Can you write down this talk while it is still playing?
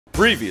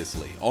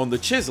Previously, on the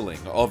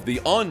chiseling of the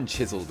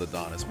Unchiseled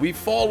Adonis, we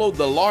followed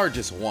the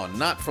largest one,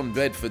 not from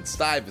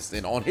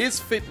Bedford-Stuyvesant, on his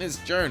fitness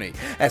journey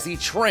as he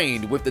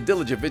trained with the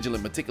diligent,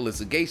 vigilant, meticulous,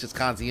 sagacious,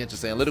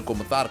 conscientious, analytical,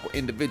 methodical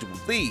individual,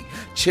 the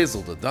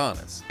Chiseled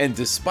Adonis. And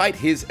despite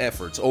his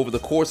efforts over the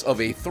course of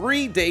a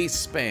 3-day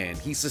span,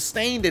 he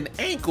sustained an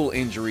ankle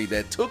injury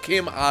that took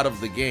him out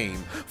of the game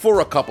for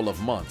a couple of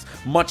months.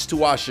 Much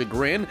to our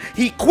chagrin,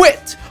 he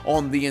quit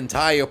on the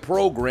entire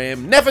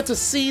program, never to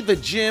see the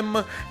gym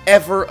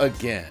ever again.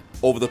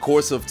 Over the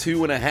course of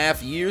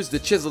 2.5 years, the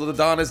Chiseled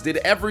Adonis did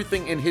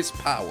everything in his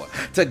power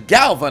to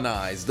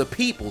galvanize the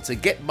people to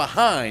get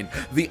behind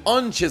the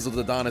Unchiseled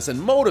Adonis and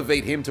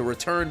motivate him to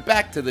return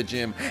back to the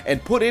gym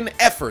and put in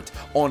effort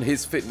on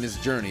his fitness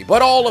journey.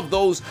 But all of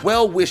those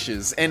well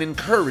wishes and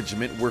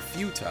encouragement were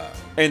futile.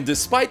 And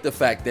despite the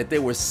fact that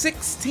there were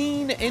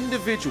 16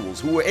 individuals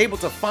who were able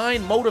to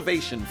find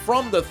motivation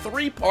from the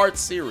 3-part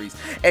series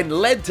and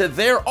led to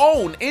their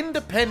own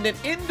independent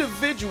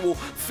individual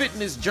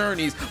fitness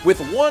journeys,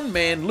 with one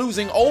man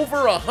losing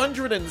over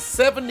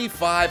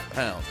 175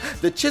 pounds,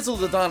 the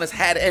Chiseled Adonis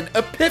had an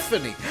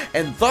epiphany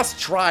and thus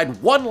tried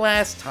one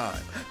last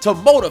time to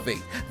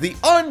motivate the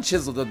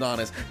Unchiseled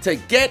Adonis to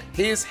get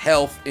his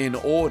health in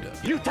order.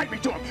 You take me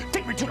to him!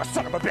 Take me to the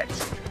son of a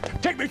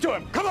bitch! Take me to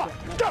him! Come on!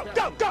 Go,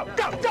 go, go,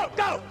 go, go,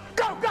 go!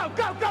 Go, go,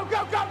 go, go,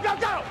 go, go, go,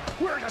 go!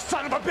 Where's the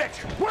son of a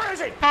bitch? Where is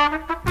he?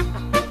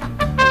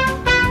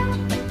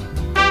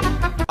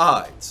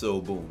 Alright,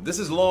 so boom, this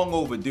is long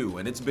overdue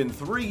and it's been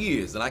 3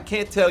 years and I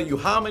can't tell you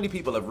how many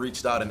people have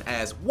reached out and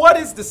asked what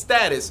is the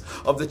status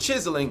of the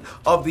chiseling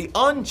of the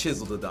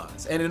Unchiseled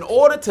Adonis. And in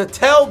order to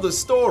tell the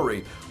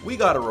story, we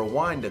gotta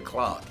rewind the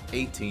clock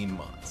 18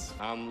 months.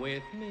 Come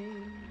with me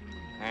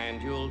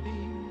and you'll be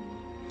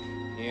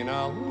in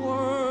a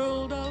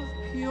world of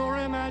pure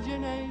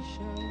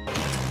imagination.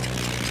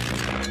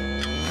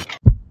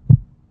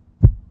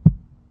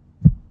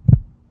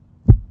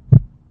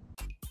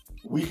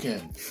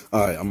 Weekend.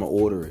 Alright, I'm gonna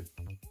order it.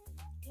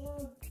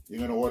 You're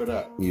gonna order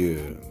that?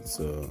 Yeah,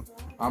 so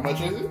How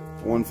much is it?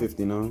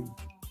 $159.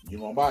 You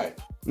gonna buy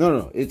it?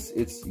 No, it's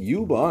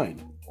you buying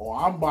it. Oh,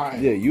 I'm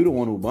buying Yeah, it. you the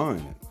one who buying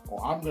it. Oh,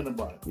 I'm gonna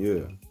buy it.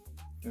 Yeah.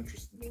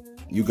 Interesting.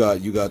 You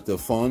got the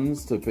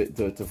funds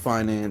to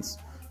finance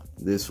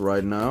this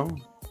right now?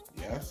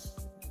 Yes.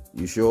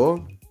 You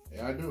sure?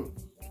 Yeah, I do.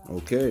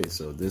 Okay,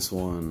 so this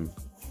one,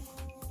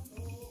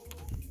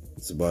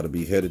 it's about to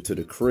be headed to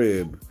the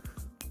crib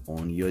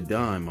on your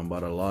dime. I'm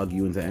about to log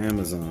you into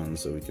Amazon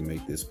so we can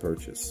make this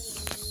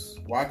purchase.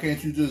 Why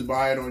can't you just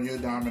buy it on your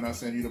dime and I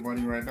send you the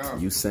money right now?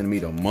 You send me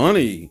the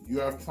money. You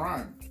have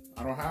Prime.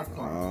 I don't have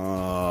Prime.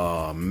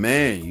 Oh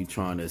man, you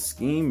trying to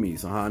scheme me?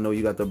 So how I know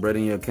you got the bread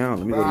in your account?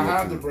 Let me But go to I your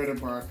have the account. bread in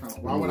my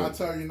account. Why would I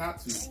tell you not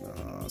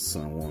to?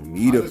 Son want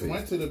me I to just pay.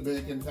 went to the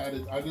bank and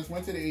I just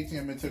went to the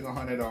ATM and took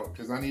 $100 out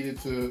because I needed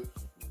to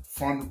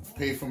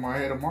pay for my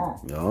hair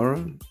tomorrow. All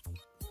right.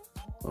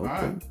 Okay. All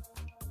right.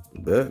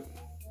 Bet.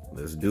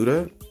 Let's do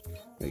that.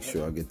 Make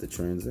sure I get the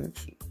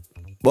transaction.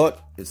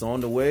 But it's on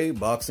the way.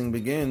 Boxing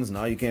begins.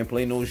 Now you can't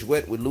play no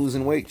sweat with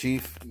losing weight,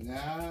 Chief.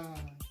 Nah,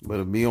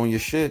 Better be on your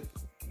shit.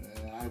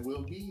 I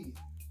will be.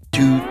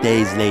 2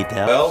 days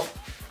later. Well,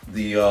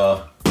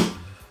 the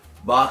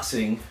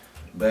boxing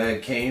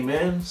bag came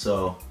in,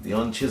 so the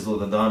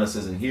Unchiseled Adonis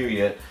isn't here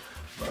yet.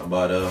 But I'm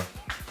about to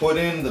put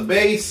in the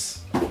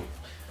base.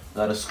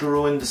 Gotta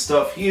screw in the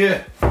stuff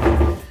here.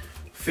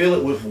 Fill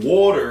it with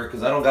water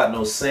because I don't got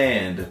no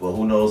sand. But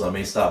who knows? I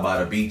may stop by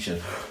the beach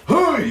and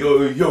hey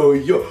yo yo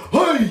yo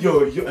hey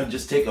yo yo and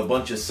just take a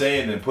bunch of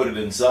sand and put it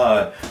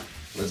inside.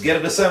 Let's get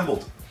it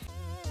assembled.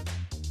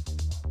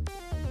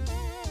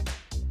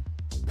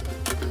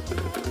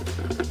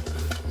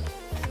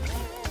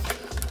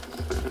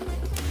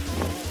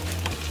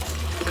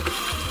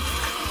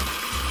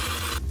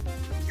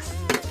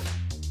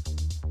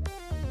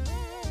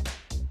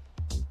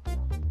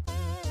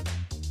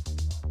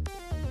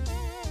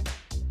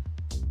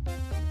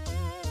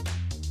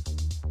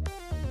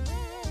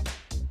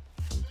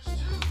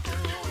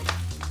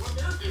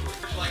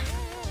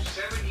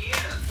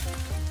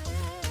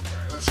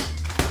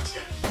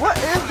 What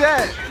is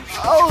that?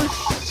 Oh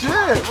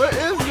shit, what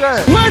is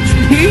that? What's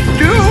he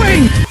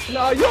doing?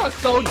 No, you are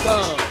so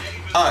dumb.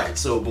 Alright,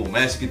 so boom,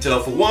 as you can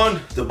tell, for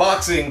one, the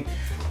boxing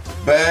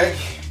bag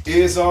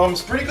is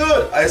it's pretty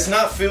good. It's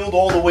not filled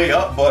all the way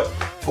up, but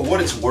for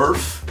what it's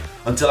worth,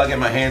 until I get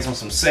my hands on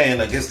some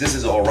sand, I guess this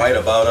is alright.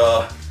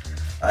 About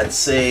I'd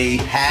say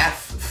half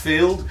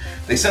filled.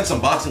 They sent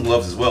some boxing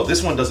gloves as well.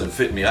 This one doesn't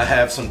fit me. I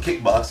have some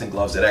kickboxing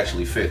gloves that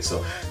actually fit,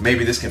 so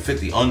maybe this can fit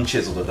the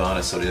Unchiseled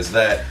Adonis, so there's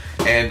that.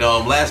 And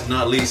last but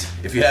not least,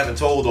 if you haven't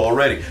told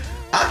already,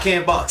 I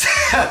can't box.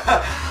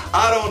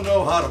 I don't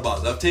know how to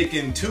box. I've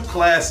taken 2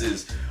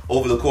 classes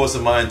over the course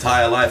of my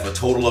entire life, a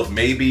total of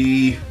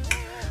maybe,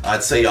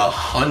 I'd say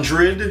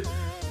 100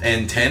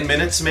 and 10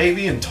 minutes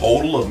maybe in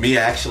total of me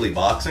actually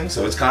boxing.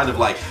 So it's kind of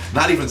like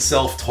not even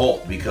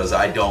self-taught because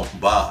I don't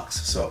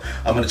box. So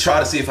I'm gonna try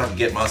to see if I can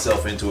get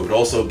myself into it, but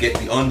also get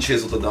the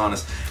Unchiseled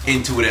Adonis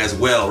into it as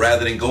well,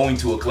 rather than going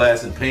to a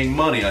class and paying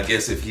money. I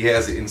guess if he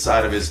has it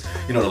inside of his,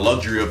 you know, the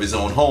luxury of his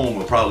own home,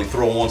 we'll probably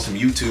throw on some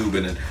YouTube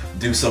and then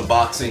do some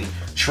boxing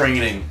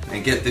training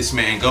and get this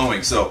man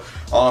going. So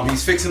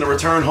he's fixing to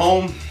return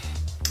home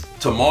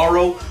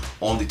tomorrow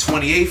on the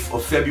 28th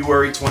of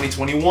February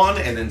 2021,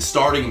 and then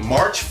starting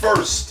March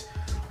 1st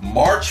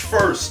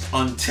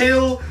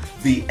until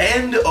the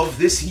end of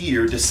this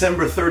year,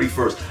 December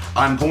 31st,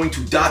 I'm going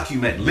to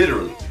document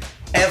literally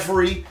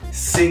every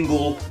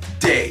single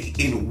day.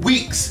 In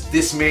weeks,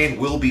 this man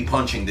will be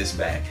punching this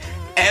bag.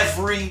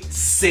 Every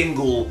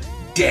single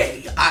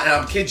day.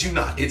 I'm kid you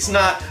not. It's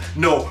not,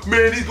 no,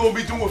 man, he's gonna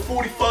be doing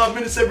 45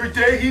 minutes every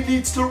day. He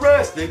needs to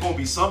rest. There's gonna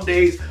be some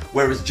days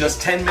where it's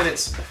just 10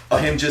 minutes of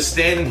him just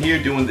standing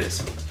here doing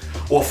this,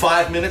 or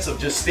 5 minutes of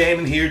just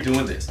standing here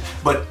doing this.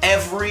 But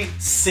every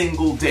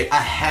single day, I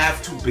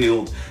have to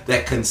build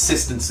that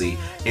consistency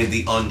in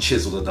the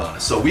Unchiseled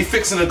Adonis. So we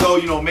fixing to go,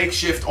 you know,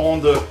 makeshift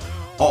on the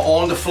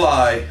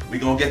fly. We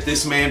gonna get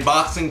this man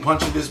boxing,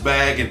 punching this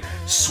bag, and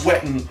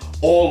sweating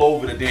all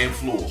over the damn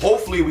floor.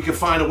 Hopefully we can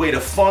find a way to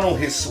funnel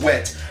his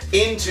sweat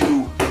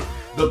into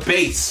the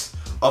base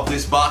of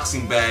this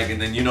boxing bag,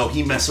 and then, you know,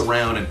 he mess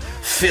around and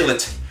fill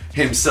it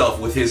himself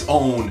with his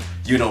own,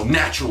 you know,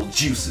 natural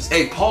juices.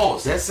 Hey,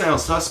 pause, that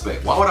sounds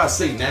suspect. Why would I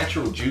say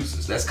natural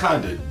juices? That's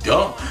kind of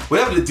dumb.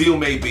 Whatever the deal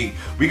may be,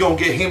 we gonna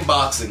get him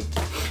boxing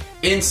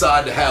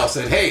inside the house.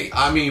 And hey,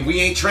 I mean, we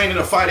ain't training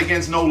to fight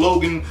against no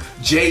Logan,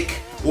 Jake,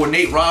 or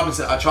Nate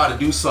Robinson. I tried to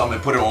do something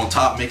and put it on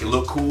top, make it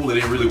look cool. It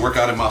didn't really work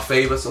out in my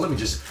favor. So let me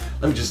just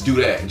do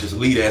that and just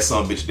leave that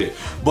son bitch there.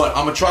 But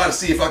I'm gonna try to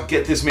see if I can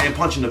get this man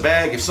punching the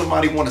bag. If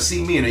somebody want to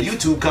see me in a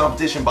YouTube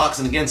competition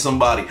boxing against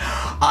somebody,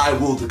 I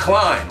will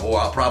decline, or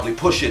I'll probably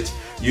push it.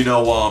 You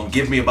know,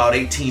 give me about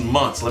 18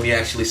 months. Let me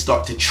actually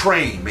start to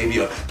train. Maybe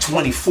a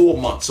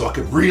 24 months so I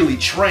could really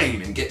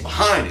train and get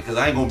behind it. Because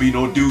I ain't going to be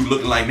no dude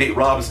looking like Nate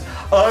Robinson.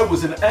 I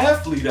was an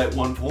athlete at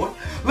one point.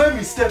 Let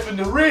me step in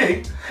the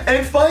ring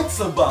and fight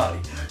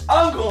somebody.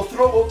 I'm going to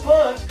throw a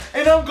punch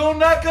and I'm going to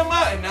knock him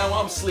out. And now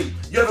I'm asleep.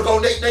 You ever go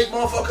Nate,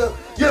 motherfucker?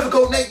 You ever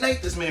go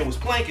Nate? This man was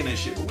planking and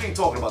shit. But we ain't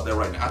talking about that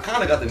right now. I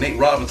kind of got the Nate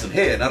Robinson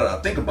hair now that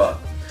I think about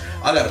it.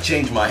 I got to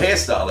change my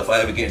hairstyle if I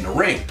ever get in the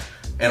ring.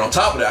 And on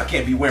top of that, I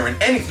can't be wearing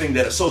anything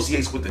that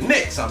associates with the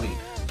Knicks. I mean,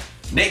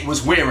 Nate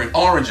was wearing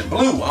orange and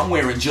blue. I'm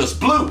wearing just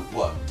blue.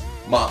 But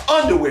my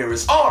underwear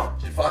is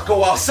orange. If I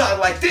go outside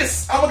like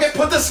this, I'm gonna get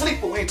put to sleep.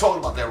 But we ain't talking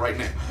about that right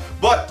now.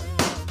 But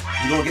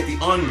you're gonna get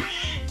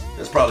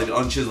that's probably the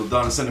Unchiseled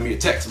Adonis sending me a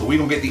text. But we're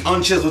gonna get the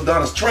Unchiseled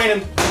Adonis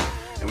training,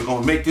 and we're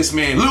gonna make this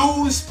man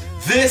lose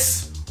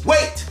this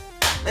weight.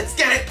 Let's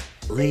get it.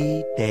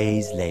 3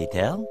 days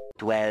later,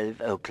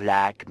 12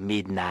 o'clock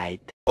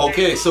midnight.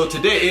 Okay, so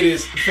today it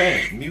is,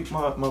 fam, mute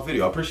my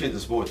video. I appreciate the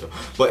support though.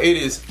 But it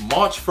is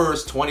March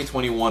 1st,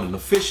 2021, and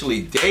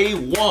officially day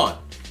one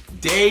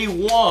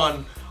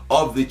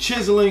of the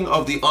Chiseling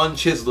of the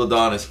Unchiseled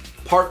Adonis,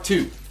 part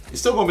 2. It's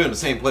still gonna be on the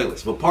same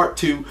playlist, but part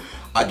 2,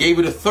 I gave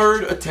it a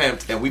 3rd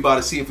attempt, and we about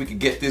to see if we can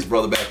get this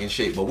brother back in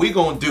shape. But we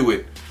gonna do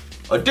it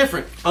a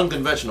different,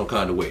 unconventional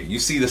kind of way. You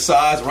see the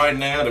size right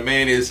now, the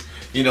man is,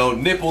 you know,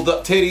 nippled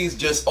up titties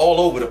just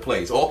all over the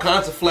place. All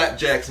kinds of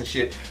flapjacks and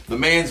shit. The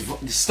man's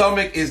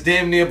stomach is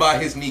damn near by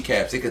his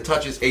kneecaps. It could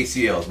touch his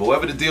ACLs. But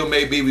whatever the deal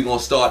may be, we're gonna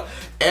start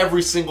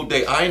every single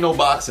day. I ain't no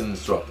boxing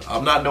instructor.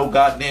 I'm not no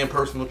goddamn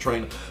personal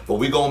trainer. But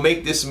we're gonna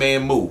make this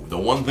man move. The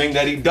one thing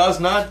that he does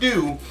not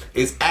do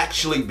is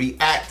actually be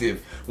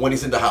active when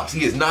he's in the house.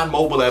 He is not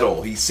mobile at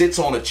all. He sits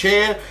on a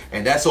chair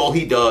and that's all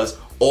he does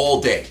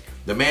all day.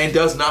 The man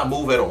does not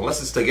move at all,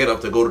 unless it's to get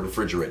up to go to the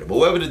refrigerator. But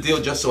whatever the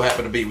deal just so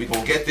happened to be, we're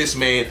going to get this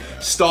man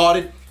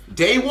started.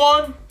 Day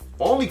 1,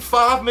 only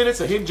 5 minutes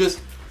of him just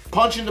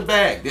punching the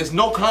bag. There's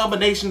no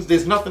combinations.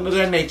 There's nothing of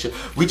that nature.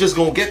 We just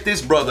going to get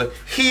this brother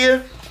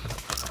here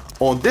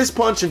on this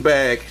punching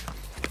bag,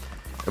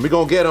 and we're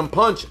going to get him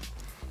punching.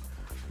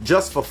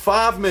 Just for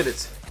 5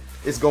 minutes,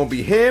 it's going to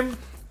be him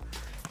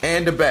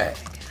and the bag.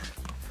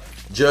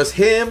 Just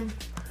him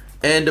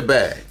and the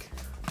bag.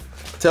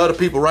 Tell the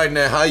people right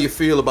now how you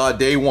feel about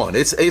day 1.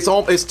 It's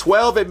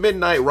 12 at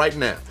midnight right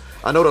now.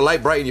 I know the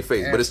light bright in your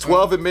face, but it's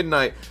 12 at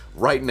midnight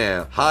right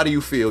now. How do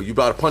you feel? You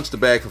about to punch the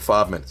bag for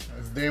 5 minutes.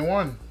 It's day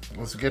 1.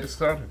 Let's get it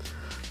started.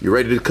 You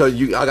ready to cut?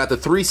 I got the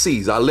 3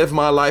 C's. I live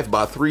my life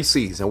by 3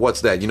 C's. And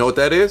what's that? You know what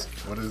that is?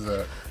 What is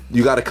that?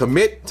 You got to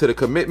commit to the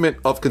commitment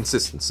of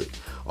consistency.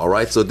 All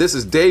right, so this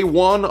is day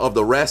 1 of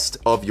the rest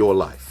of your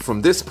life.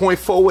 From this point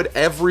forward,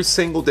 every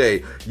single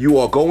day, you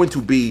are going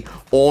to be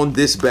on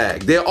this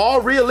bag. There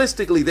are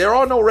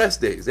no rest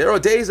days. There are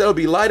days that will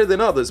be lighter than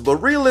others, but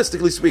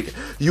realistically speaking,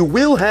 you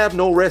will have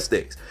no rest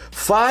days.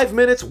 5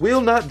 minutes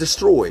will not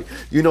destroy,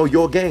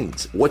 your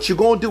gains. What you're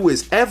going to do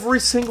is every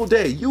single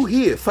day, you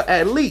here for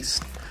at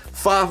least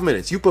 5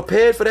 minutes. You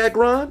prepared for that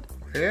grind?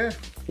 Yeah.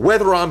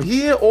 Whether I'm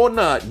here or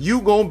not,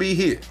 you going to be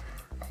here.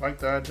 I like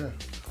the idea.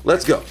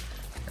 Let's go.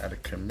 Gotta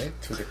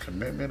commit to the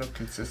commitment of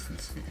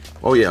consistency.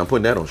 Oh yeah, I'm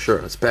putting that on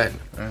shirt. It's patent.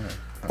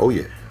 Oh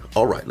yeah.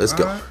 All right, let's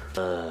go.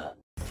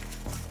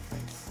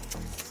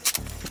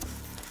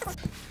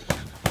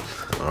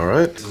 All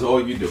right. This is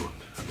all you do.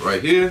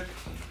 Right here.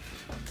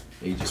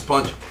 And you just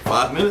punch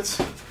 5 minutes.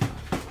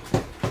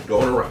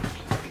 Going around.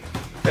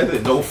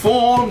 No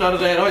form, none of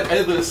that.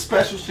 Either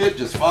special shit.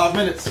 Just 5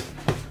 minutes.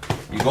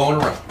 You're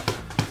going around.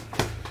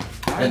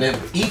 And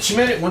then each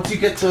minute, once you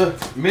get to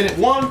minute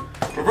 1,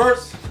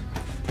 reverse.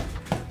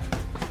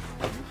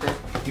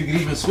 You can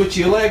even switch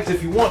your legs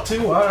if you want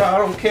to. I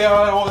don't care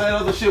how all that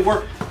other shit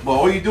work. But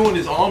all you're doing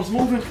is arms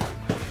moving.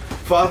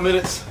 5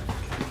 minutes.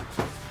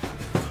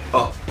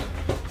 Up.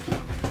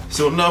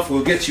 Soon enough,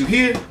 we'll get you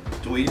here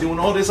to where you're doing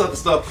all this other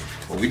stuff.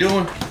 What we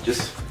doing?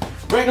 Just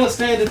regular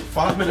standard,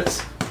 5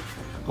 minutes.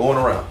 Going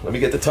around. Let me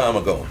get the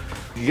timer going.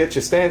 You get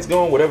your stance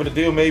going, whatever the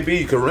deal may be.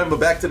 You can remember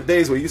back to the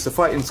days where you used to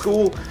fight in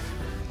school.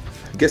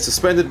 Get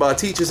suspended by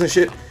teachers and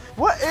shit.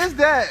 What is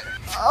that?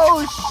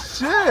 Oh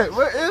shit,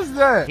 what is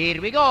that?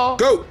 Here we go.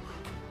 Go!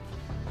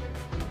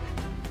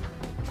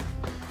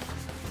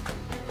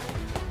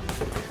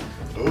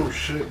 Oh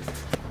shit.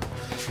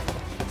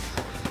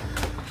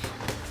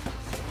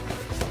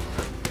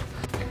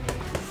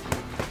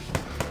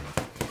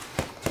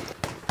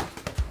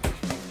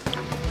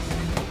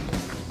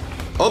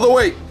 Other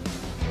way.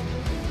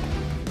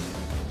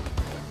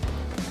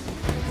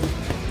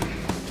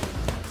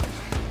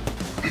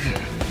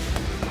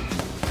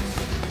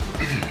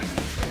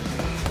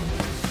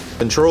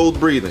 Controlled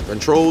breathing,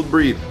 controlled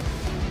breathing.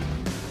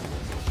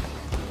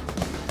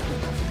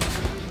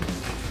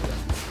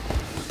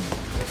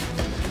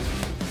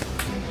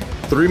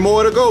 Three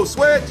more to go,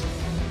 switch.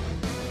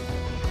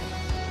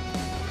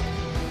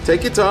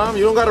 Take your time,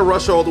 you don't gotta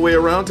rush all the way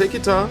around, take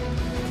your time.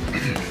 I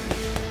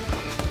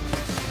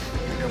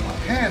got my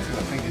hands because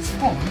I think it's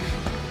fun.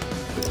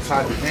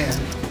 Inside the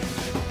hand.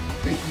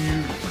 Thank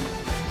you.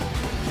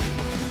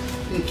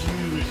 Thank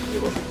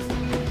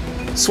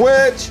you.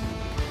 Switch.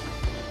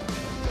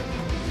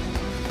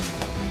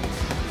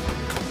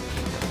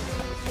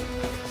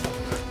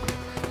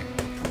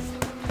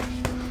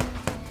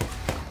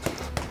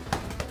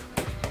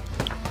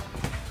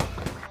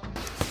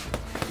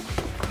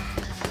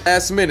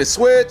 Last minute,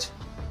 switch.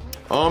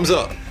 Arms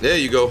up. There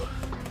you go.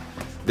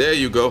 There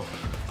you go.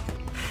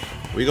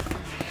 We go.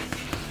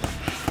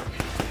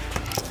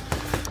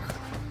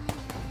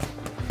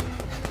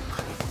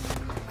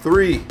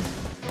 Three,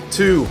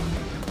 two,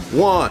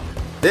 one.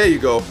 There you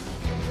go.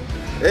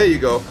 There you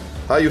go.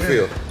 How you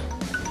feel?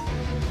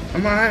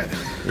 I'm alright.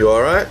 You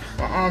alright?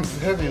 My arms are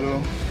heavy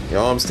though. Your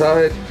arms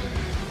tired?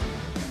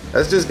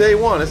 That's just day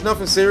one. It's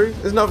nothing serious.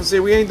 It's nothing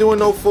serious. We ain't doing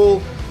no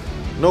full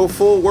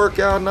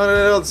workout, none of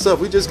that other stuff.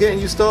 We just getting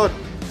you started.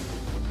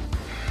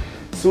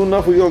 Soon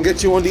enough, we gonna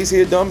get you on these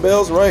here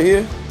dumbbells right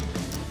here.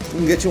 We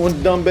can get you on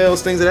the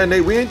dumbbells, things of that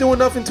nature. We ain't doing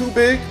nothing too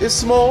big. It's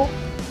small.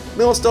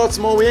 We don't start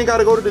small. We ain't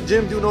gotta go to the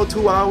gym, do no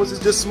 2 hours.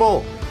 It's just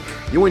small.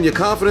 You in your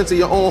confidence in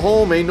your own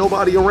home. Ain't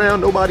nobody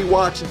around, nobody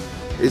watching.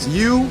 It's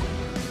you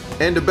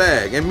and the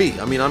bag, and me.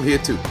 I mean, I'm here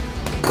too.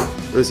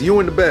 It's you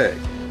and the bag.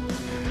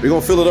 We're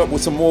gonna fill it up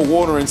with some more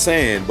water and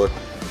sand, but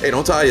hey,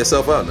 don't tire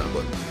yourself out now.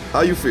 But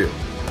how you feel?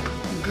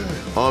 I'm good.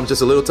 Arms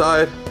just a little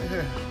tired?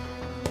 Yeah.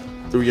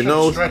 Through your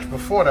nose? Stretch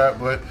before that,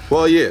 but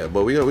Well, yeah,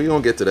 but we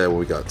gonna get to that when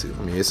we got to.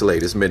 I mean, it's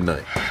late, it's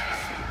midnight.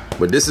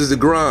 But this is the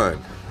grind.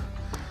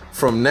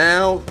 From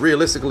now,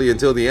 realistically,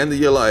 until the end of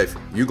your life,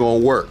 you gonna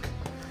work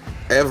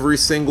every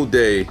single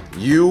day,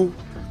 you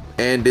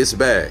and this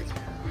bag.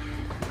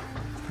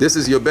 This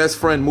is your best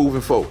friend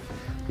moving forward.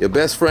 Your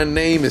best friend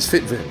name is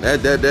Fitvin.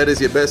 That is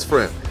your best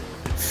friend.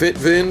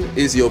 Fitvin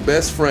is your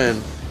best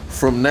friend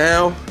from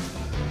now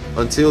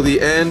until the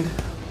end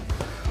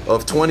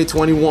of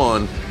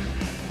 2021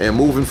 and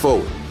moving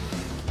forward.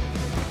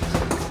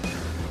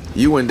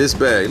 You in this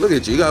bag. Look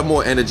at you. You got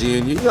more energy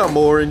in you. You got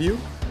more in you.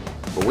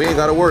 But we ain't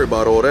got to worry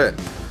about all that.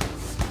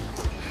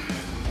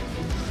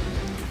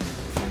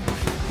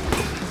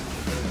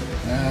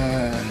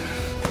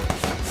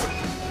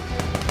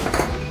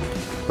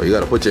 But you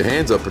got to put your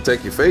hands up,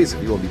 protect your face if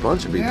you're going to be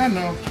punching people. yeah, I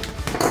know.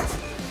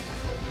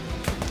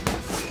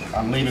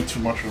 I'm leaning too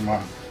much with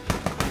my.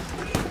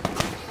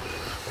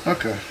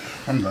 Okay,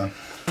 I'm done.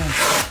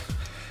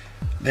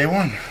 Day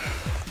one.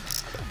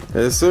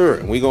 Yes,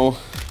 sir. We gonna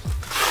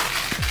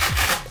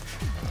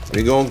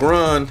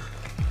grind.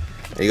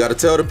 And you got to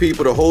tell the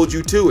people to hold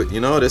you to it.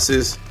 You know, this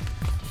is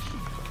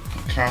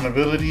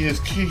Accountability is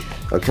key.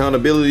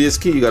 accountability is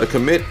key. You got to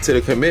commit to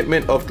the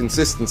commitment of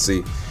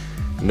consistency.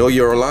 Know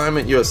your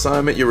alignment, your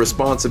assignment, your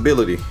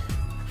responsibility.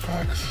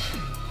 Facts.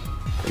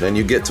 And then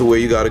you get to where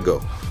you got to go.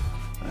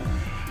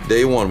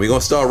 Day one. We're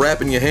going to start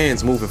wrapping your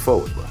hands moving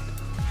forward. Bro.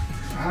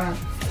 Alright.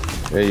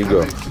 There you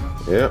go.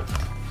 Yeah.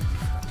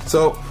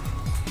 So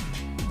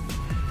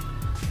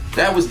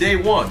that was day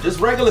one. Just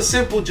regular,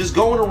 simple, just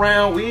going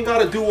around. We ain't got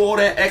to do all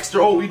that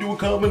extra. Oh, we do a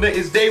combination.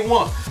 It's day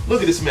one.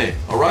 Look at this man,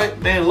 all right?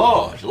 Man,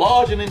 large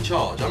and in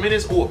charge. I'm in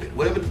his orbit.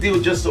 Whatever the deal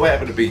just so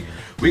happened to be.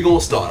 We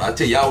gonna start. I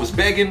tell you, I was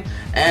begging,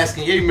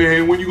 asking, hey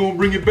man, when you gonna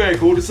bring it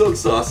back? All this other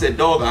stuff. I said,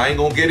 dog, I ain't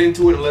gonna get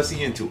into it unless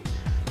he into it.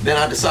 Then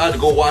I decided to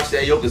go watch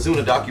that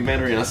Yokozuna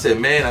documentary, and I said,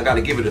 man, I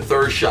gotta give it a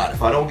third shot.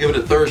 If I don't give it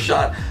a third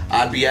shot,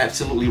 I'd be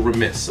absolutely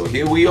remiss. So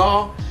here we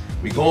are.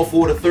 We going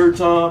for it a third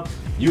time.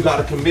 You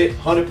gotta commit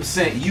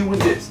 100%. You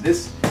and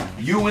this.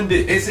 You and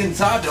this. It's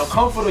inside the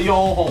comfort of your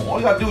own home. All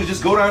you gotta do is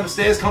just go down the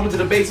stairs, come into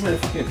the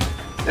basement.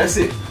 That's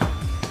it.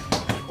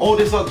 All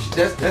this other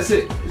shit, that's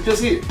it. It's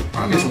just here.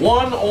 It's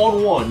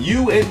one-on-one.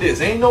 You and this.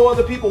 Ain't no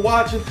other people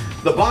watching.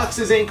 The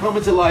boxes ain't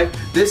coming to life.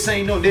 This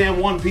ain't no damn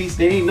One Piece.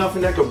 There ain't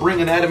nothing that could bring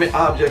inanimate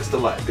objects to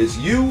life. It's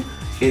you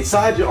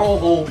inside your own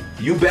home.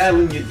 You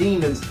battling your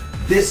demons.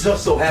 This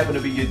just so happened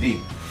to be your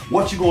demon.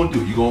 What you gonna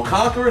do? You gonna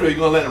conquer it, or you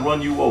gonna let it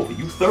run you over?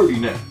 You 30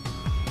 now.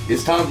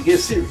 It's time to get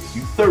serious.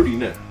 You 30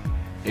 now.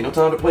 Ain't no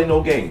time to play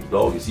no games,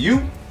 dog. It's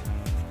you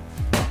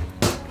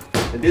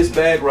and this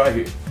bag right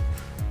here.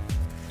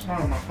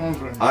 Oh, my phone's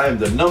right now. I am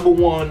the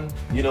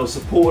 #1,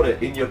 supporter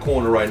in your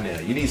corner right now.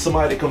 You need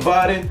somebody to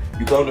confide in,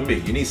 you come to me.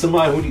 You need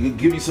somebody who can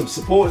give you some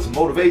support, some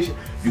motivation,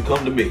 you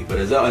come to me. But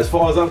as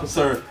far as I'm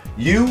concerned,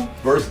 you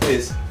versus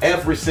this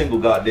every single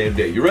goddamn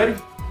day. You ready?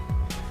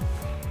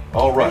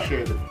 All right.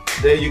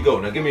 There you go.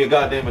 Now give me a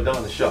goddamn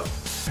Adonis shuffle.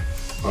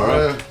 All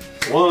right.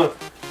 1,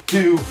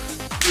 2,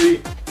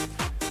 3.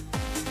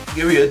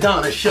 Give me a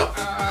Adonis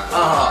shuffle.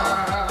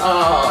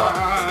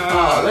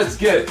 Let's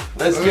get it.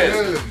 Let's get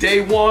it.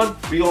 Day 1,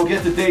 we gonna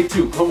get to day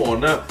 2. Come on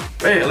now.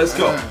 Man, let's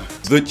go.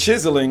 The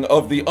chiseling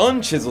of the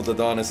Unchiseled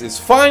Adonis is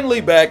finally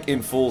back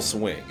in full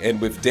swing,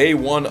 and with day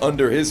 1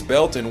 under his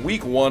belt and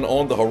week 1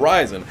 on the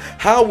horizon,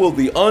 how will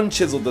the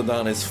Unchiseled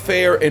Adonis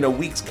fare in a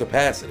week's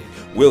capacity?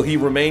 Will he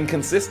remain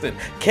consistent?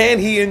 Can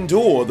he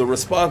endure the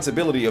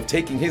responsibility of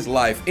taking his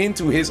life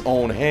into his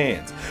own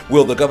hands?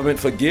 Will the government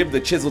forgive the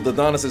Chiseled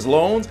Adonis'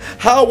 loans?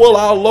 How will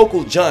our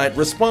local giant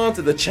respond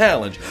to the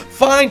challenge?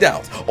 Find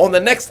out on the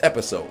next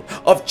episode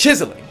of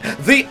Chiseling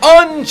the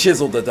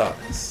Unchiseled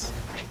Adonis.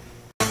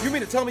 You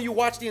mean to tell me you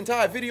watched the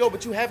entire video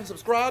but you haven't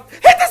subscribed?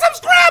 Hit the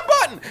subscribe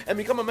button and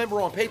become a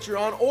member on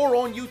Patreon or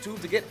on YouTube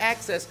to get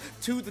access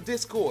to the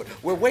Discord.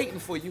 We're waiting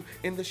for you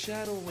in the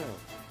Shadow Realm.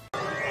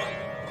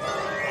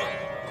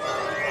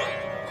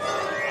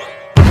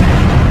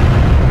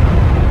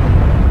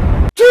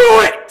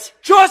 Do it!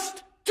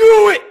 Just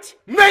do it!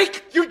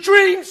 Make your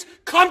dreams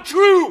come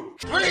true!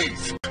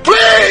 Please!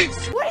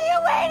 Please! What are you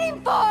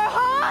waiting for,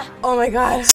 huh? Oh my god.